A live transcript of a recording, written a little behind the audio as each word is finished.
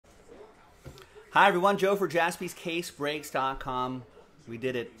Hi everyone, Joe for JaspysCaseBreaks.com. We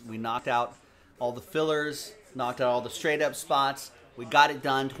did it. We knocked out all the fillers, knocked out all the straight up spots. We got it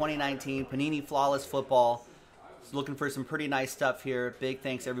done. 2019 Panini Flawless Football. Looking for some pretty nice stuff here. Big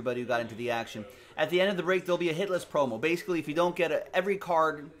thanks to everybody who got into the action. At the end of the break, there'll be a hitless promo. Basically, if you don't get every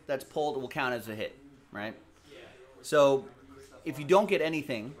card that's pulled, it will count as a hit, right? So if you don't get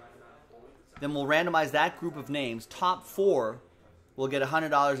anything, then we'll randomize that group of names. Top 4 will get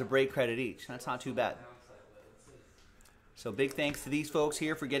 $100 of break credit each. That's not too bad. So big thanks to these folks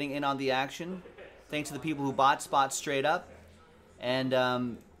here for getting in on the action. Thanks to the people who bought spots straight up.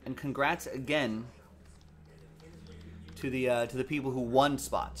 And congrats again to the people who won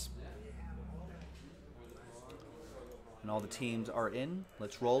spots. And all the teams are in.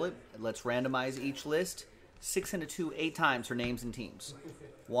 Let's roll it. Let's randomize each list. 6 and a 2, 8 times for names and teams.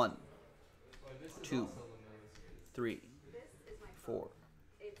 1, 2, 3, 4,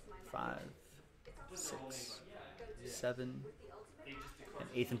 5, 6, 7, and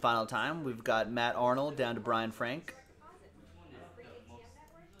 8th and final time. We've got Matt Arnold down to Brian Frank.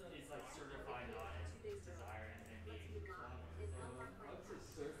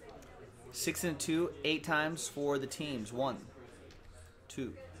 6 and 2, 8 times for the teams. 1,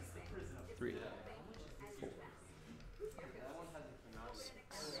 2, 3, 4,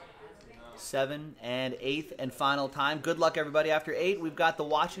 6, 7, and 8th and final time. Good luck, everybody. After 8, we've got the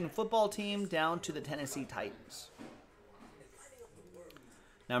Washington football team down to the Tennessee Titans.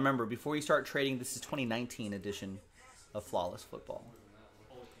 Now remember, before you start trading, this is 2019 edition of Flawless Football.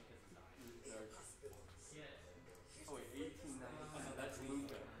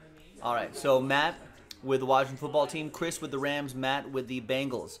 All right, so Matt with the Washington football team, Chris with the Rams, Matt with the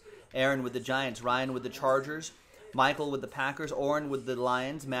Bengals, Aaron with the Giants, Ryan with the Chargers, Michael with the Packers, Oren with the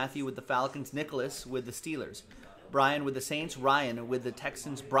Lions, Matthew with the Falcons, Nicholas with the Steelers, Brian with the Saints, Ryan with the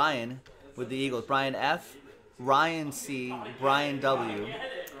Texans, Brian with the Eagles, Brian F., Ryan C., Brian W.,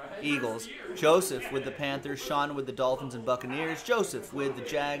 Eagles, Joseph with the Panthers, Sean with the Dolphins and Buccaneers, Joseph with the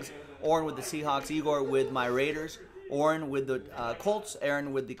Jags, Oren with the Seahawks, Igor with my Raiders, Oren with the Colts,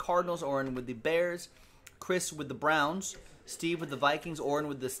 Aaron with the Cardinals, Oren with the Bears, Chris with the Browns, Steve with the Vikings, Oren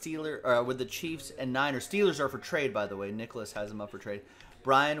with the with the Chiefs and Niners. Steelers are for trade, by the way. Nicholas has them up for trade.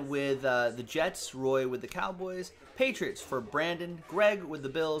 Brian with the Jets, Roy with the Cowboys, Patriots for Brandon, Greg with the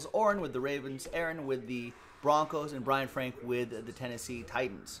Bills, Oren with the Ravens, Aaron with the Broncos, and Brian Frank with the Tennessee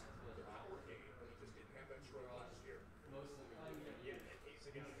Titans.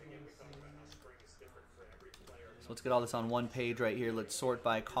 So let's get all this on one page right here. Let's sort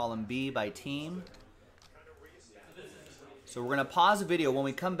by column B, by team. So we're going to pause the video. When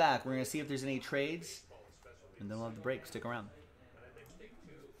we come back, we're going to see if there's any trades, and then we'll have the break. Stick around.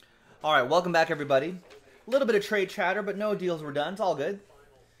 All right, welcome back, everybody. A little bit of trade chatter, but no deals were done. It's all good.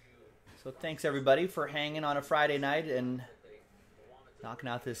 So thanks, everybody, for hanging on a Friday night and knocking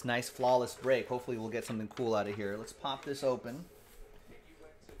out this nice, flawless break. Hopefully we'll get something cool out of here. Let's pop this open.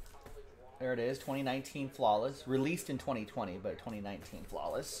 There it is, 2019 Flawless. Released in 2020, but 2019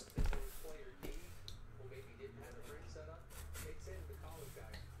 Flawless.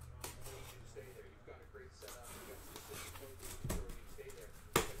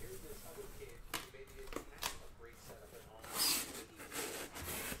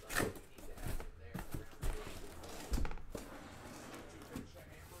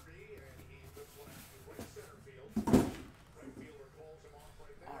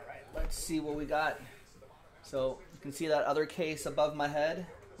 See what we got. So you can see that other case above my head.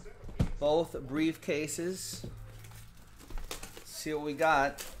 Both briefcases. Let's see what we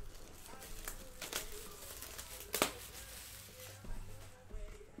got.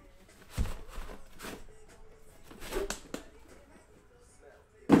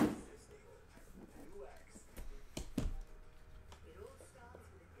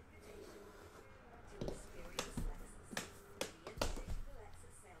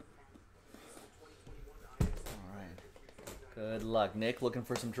 Good luck, Nick. Looking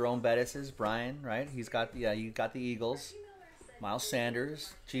for some Jerome Bettis's. Brian, right? He's got you got the Eagles. Miles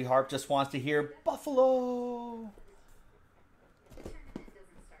Sanders. G Harp just wants to hear Buffalo. All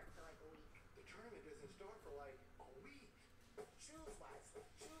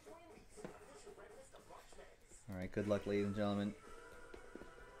right. Good luck, ladies and gentlemen.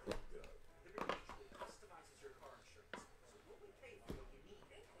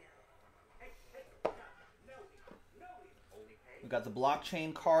 We've got the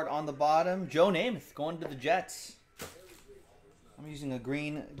blockchain card on the bottom. Joe Namath going to the Jets. I'm using a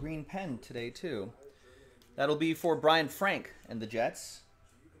green pen today too. That'll be for Brian Frank and the Jets.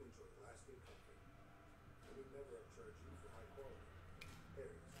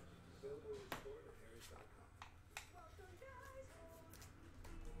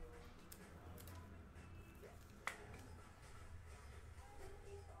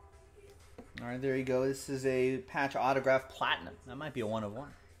 All right, there you go. This is a patch autograph platinum. That might be a 1 of 1.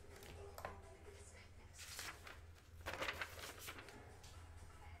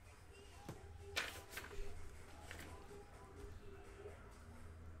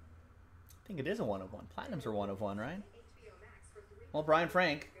 I think it is a 1 of 1. Platinums are 1 of 1, right? Well, Brian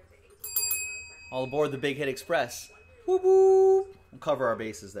Frank, all aboard the Big Hit Express. Woo woo! We'll cover our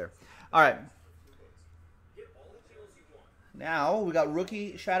bases there. All right. Now we got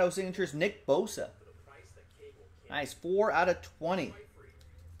rookie shadow signatures. Nick Bosa. Nice, 4 out of 20.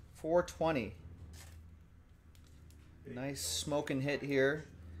 420. Nice smoking hit here.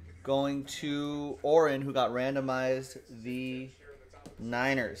 Going to Oren, who got randomized the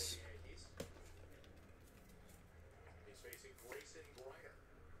Niners.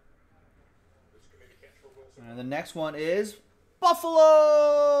 And the next one is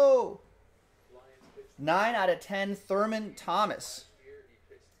Buffalo! 9 out of 10, Thurman Thomas.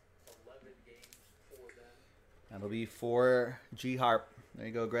 That'll be for G Harp. There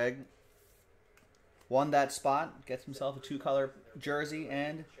you go, Greg. Won that spot. Gets himself a 2-color jersey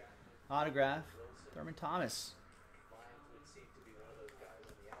and autograph. Thurman Thomas.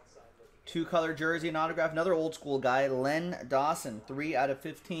 2-color jersey and autograph. Another old school guy, Len Dawson. 3 out of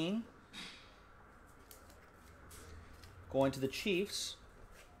 15. Going to the Chiefs.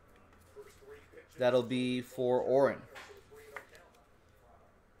 That'll be for Oren.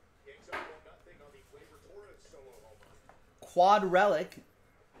 Quad Relic.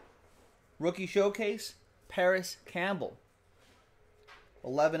 Rookie Showcase. Paris Campbell.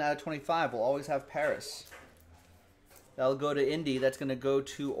 11 out of 25. We'll always have Paris. That'll go to Indy. That's going to go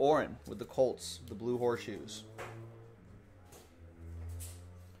to Oren with the Colts, the Blue Horseshoes.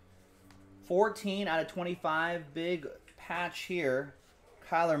 14 out of 25. Big patch here.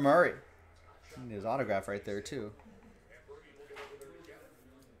 Kyler Murray. His autograph right there, too.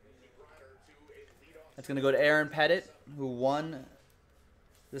 That's going to go to Aaron Pettit, who won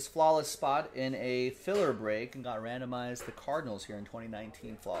this flawless spot in a filler break and got randomized the Cardinals here in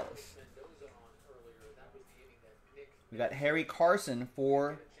 2019 flawless. We got Harry Carson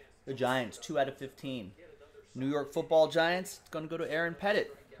for the Giants, 2 out of 15. New York Football Giants, it's going to go to Aaron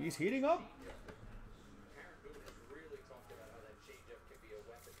Pettit. He's heating up.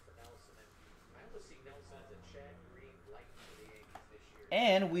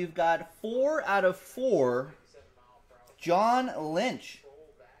 And we've got 4 out of 4, John Lynch.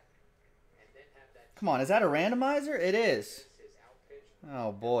 Come on, is that a randomizer? It is.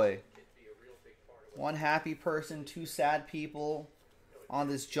 Oh, boy. One happy person, 2 sad people on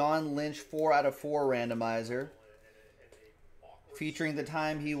this John Lynch 4 out of 4 randomizer. Featuring the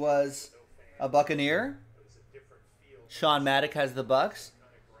time he was a Buccaneer. Sean Maddock has the Bucks.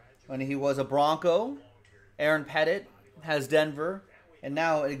 When he was a Bronco. Aaron Pettit has Denver. And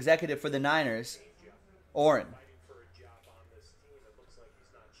now an executive for the Niners, Oren.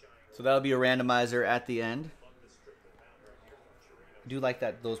 So that'll be a randomizer at the end. I do like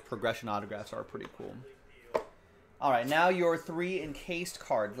that those progression autographs are pretty cool. All right, now your 3 encased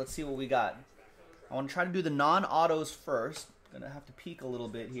cards. Let's see what we got. I want to try to do the non-autos first. Going to have to peek a little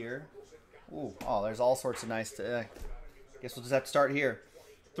bit here. Ooh, oh, there's all sorts of nice... guess we'll just have to start here.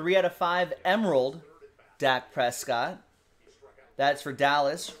 3 out of 5, Emerald, Dak Prescott. That's for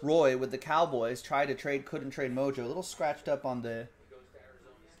Dallas. Roy with the Cowboys. Tried to trade, couldn't trade Mojo. A little scratched up on the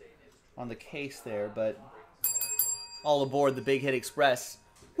case there, but all aboard the Big Hit Express.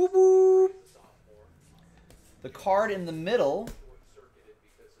 Whoop, whoop. The card in the middle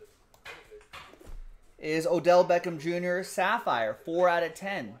is Odell Beckham Jr. Sapphire. 4 out of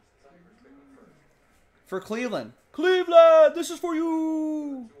 10. For Cleveland. Cleveland, this is for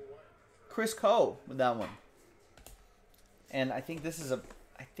you. Chris Coe with that one. And I think this is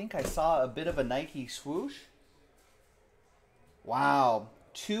I think I saw a bit of a Nike swoosh. Wow.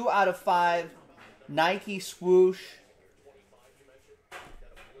 2 out of 5. Nike swoosh.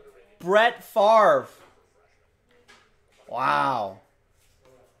 Brett Favre. Wow.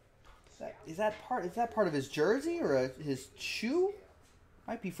 Is that part of his jersey or his shoe?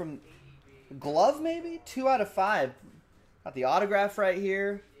 Might be from a glove maybe? 2 out of 5. Got the autograph right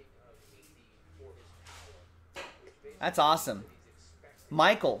here. That's awesome.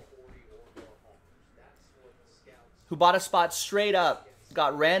 Michael, who bought a spot straight up,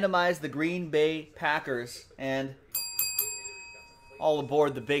 got randomized the Green Bay Packers, and all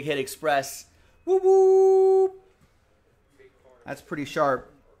aboard the Big Hit Express. Woo woo! That's pretty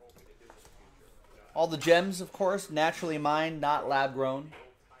sharp. All the gems, of course, naturally mined, not lab grown.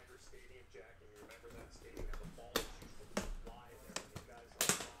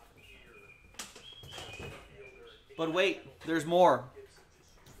 But wait, there's more.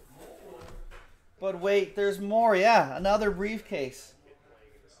 But wait, there's more. Yeah, another briefcase.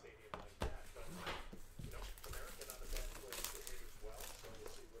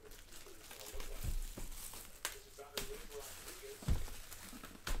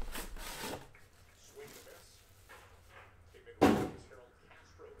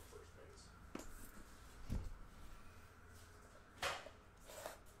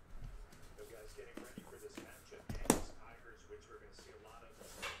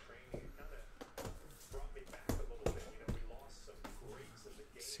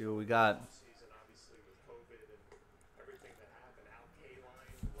 See what we got.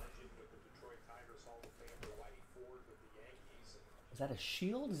 Is that a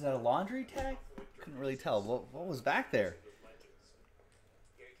shield? Is that a laundry tag? Couldn't really tell. What was back there?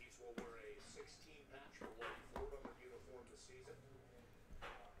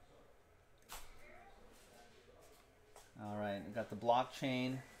 All right, we got the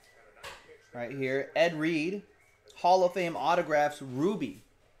blockchain right here. Ed Reed, Hall of Fame autographs, Ruby.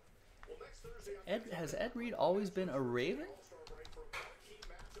 Has Ed Reed always been a Raven?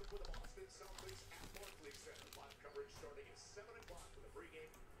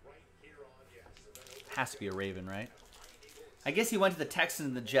 Has to be a Raven, right? I guess he went to the Texans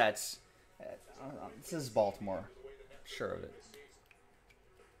and the Jets. This is Baltimore. Sure of it.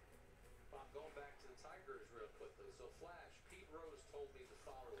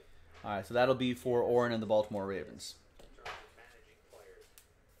 All right, so that'll be for Oren and the Baltimore Ravens.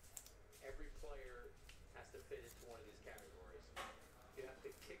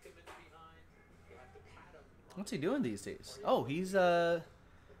 What's he doing these days? Oh, he's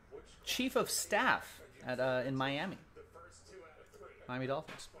chief of staff at in Miami. Miami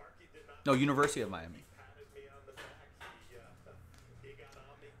Dolphins. No, University of Miami.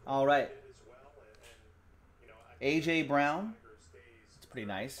 All right. A.J. Brown. It's pretty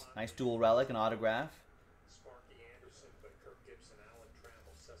nice. Nice dual relic and autograph.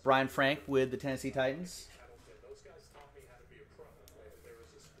 Brian Frank with the Tennessee Titans.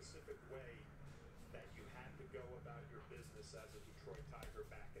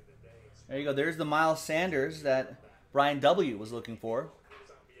 There you go. There's the Miles Sanders that Brian W. was looking for.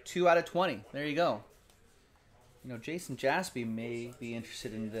 2 out of 20. There you go. You know, Jason Jaspy may be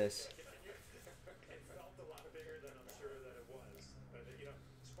interested in this.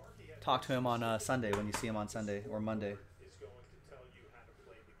 Talk to him on Sunday when you see him on Sunday or Monday.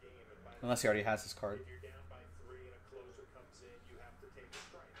 Unless he already has his card.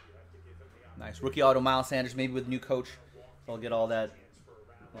 Nice. Rookie auto Miles Sanders, maybe with a new coach. They'll get all that.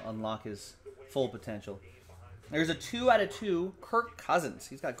 Will unlock his full potential. There's a 2 out of 2, Kirk Cousins.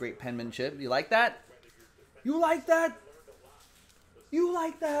 He's got great penmanship. You like that? You like that? You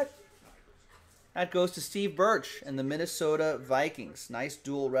like that? That goes to Steve Birch and the Minnesota Vikings. Nice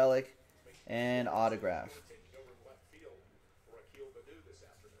dual relic and autograph.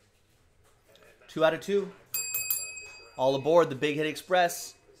 2 out of 2. All aboard the Big Hit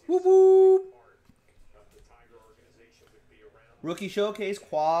Express. Whoop whoop. Rookie Showcase,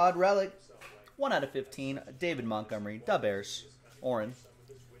 Quad Relic, 1 out of 15, David Montgomery, Da Bears, Oren.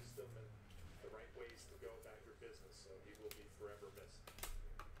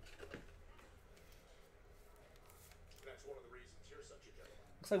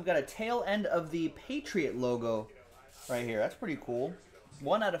 Looks like we've got a tail end of the Patriot logo right here. That's pretty cool.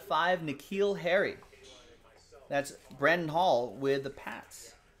 1 out of 5, N'Keal Harry. That's Brandon Hall with the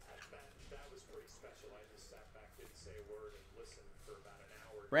Pats.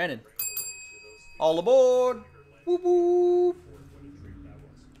 Brandon, all aboard! Whoop whoop!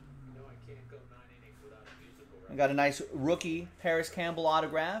 I got a nice rookie Paris Campbell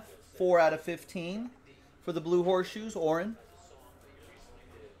autograph, 4 out of 15 for the Blue Horseshoes, Oren.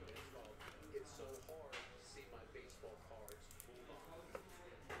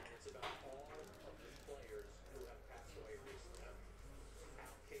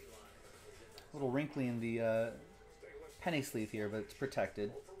 A little wrinkly in the penny sleeve here, but it's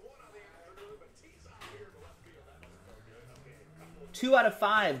protected. 2 out of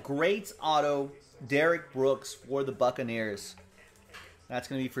 5, great auto, Derek Brooks for the Buccaneers. That's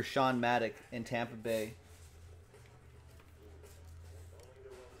going to be for Sean Maddock in Tampa Bay.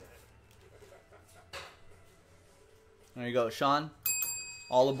 There you go, Sean.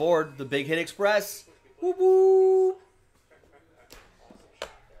 All aboard the Big Hit Express. Woo woo!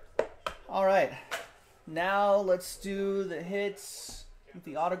 All right. Now let's do the hits. I think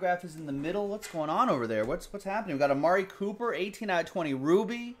the autograph is in the middle. What's going on over there? What's happening? We've got Amari Cooper, 18 out of 20,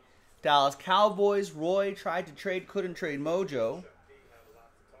 Ruby. Dallas Cowboys, Roy tried to trade, couldn't trade Mojo.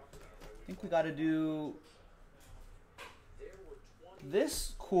 I think we got to do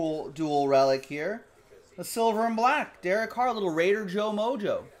this cool dual relic here. The silver and black. Derek Carr, little Raider Joe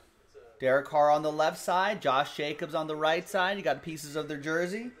Mojo. Derek Carr on the left side. Josh Jacobs on the right side. You got pieces of their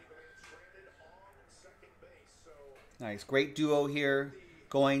jersey. Nice. Great duo here.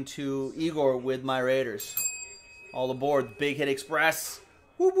 Going to Igor with my Raiders. All aboard. Big Hit Express.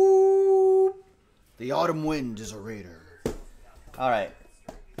 Whoop whoop. The autumn wind is a Raider. All right.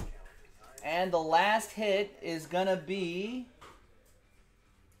 And the last hit is going to be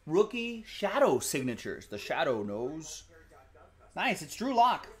rookie shadow signatures. The shadow knows. Nice. It's Drew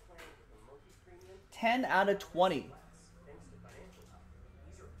Lock. 10 out of 20.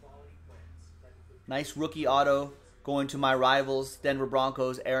 Nice rookie auto going to my rivals, Denver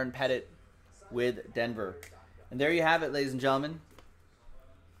Broncos, Aaron Pettit with Denver. And there you have it, ladies and gentlemen.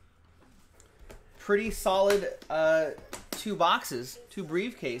 Pretty solid 2 boxes, 2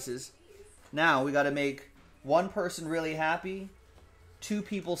 briefcases. Now we got to make one person really happy, 2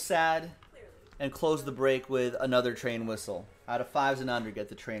 people sad, and close the break with another train whistle. Out of 5s and under, get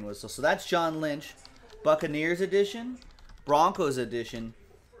the train whistle. So that's John Lynch, Buccaneers edition, Broncos edition,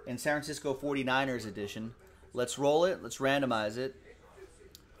 and San Francisco 49ers edition. Let's roll it. Let's randomize it.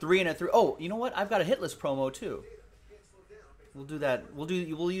 3 and a 3. Oh, you know what? I've got a hit list promo too. We'll do that.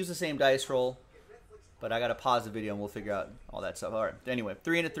 We'll use the same dice roll, but I got to pause the video and we'll figure out all that stuff. All right. Anyway,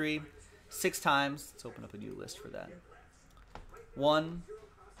 3 and a 3, 6 times. Let's open up a new list for that. 1,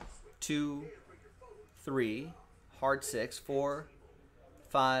 2, 3, hard 6, 4,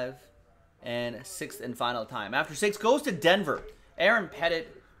 5, and 6th and final time. After 6 goes to Denver. Aaron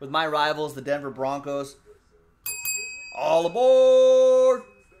Pettit with my rivals, the Denver Broncos. All aboard!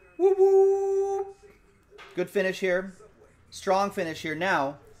 Woo woo! Good finish here. Strong finish here.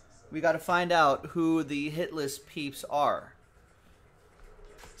 Now, we got to find out who the hit list peeps are.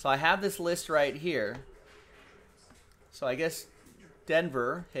 So I have this list right here. So I guess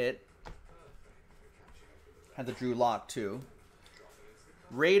Denver hit. Had the Drew Lock too.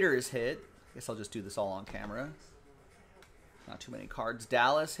 Raiders hit. I guess I'll just do this all on camera. Not too many cards.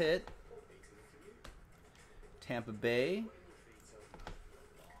 Dallas hit. Tampa Bay.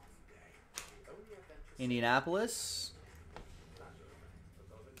 Indianapolis.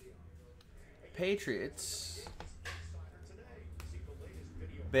 Patriots.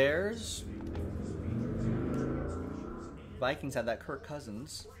 Bears. Vikings had that Kirk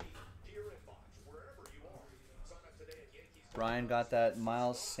Cousins. Brian got that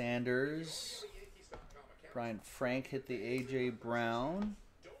Miles Sanders. Brian Frank hit the A.J. Brown.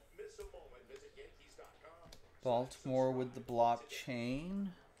 Baltimore with the blockchain.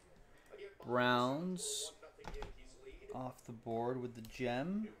 Browns off the board with the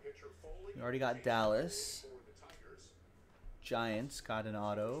gem. We already got Dallas. Giants got an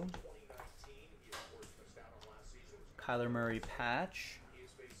auto. Kyler Murray patch.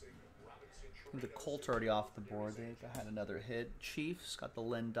 The Colts already off the board. They had another hit. Chiefs got the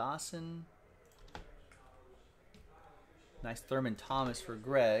Len Dawson. Nice Thurman Thomas for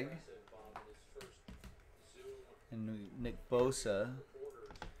Greg. And Nick Bosa.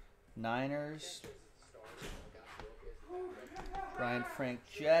 Niners. Brian Frank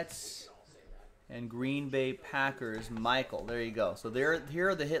Jets. And Green Bay Packers Michael. There you go. So here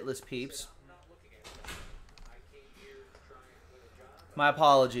are the hit list peeps. My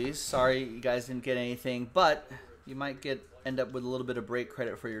apologies. Sorry you guys didn't get anything, but you might end up with a little bit of break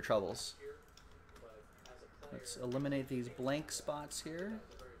credit for your troubles. Let's eliminate these blank spots here.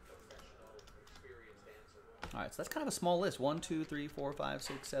 All right, so that's kind of a small list. 1, 2, 3, 4, 5,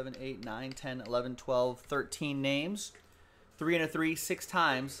 6, 7, 8, 9, 10, 11, 12, 13 names. 3 and a 3, 6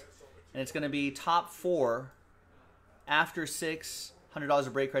 times. And it's going to be top 4 after 6, $100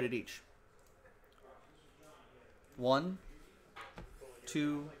 of break credit each. 1,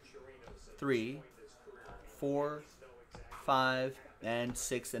 2, 3, 4, 5, and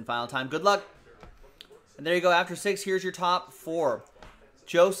 6, and final time. Good luck. And there you go. After 6, here's your top 4.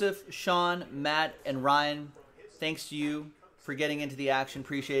 Joseph, Sean, Matt, and Ryan, thanks to you for getting into the action.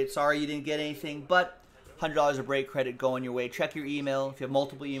 Appreciate it. Sorry you didn't get anything, but $100 of break credit going your way. Check your email. If you have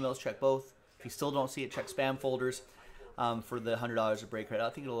multiple emails, check both. If you still don't see it, check spam folders for the $100 of break credit. I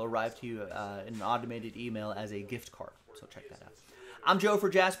think it'll arrive to you in an automated email as a gift card, so check that out. I'm Joe for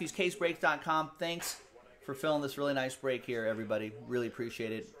JaspysCaseBreaks.com. Thanks for filling this really nice break here, everybody. Really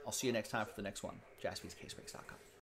appreciate it. I'll see you next time for the next one. JaspysCaseBreaks.com.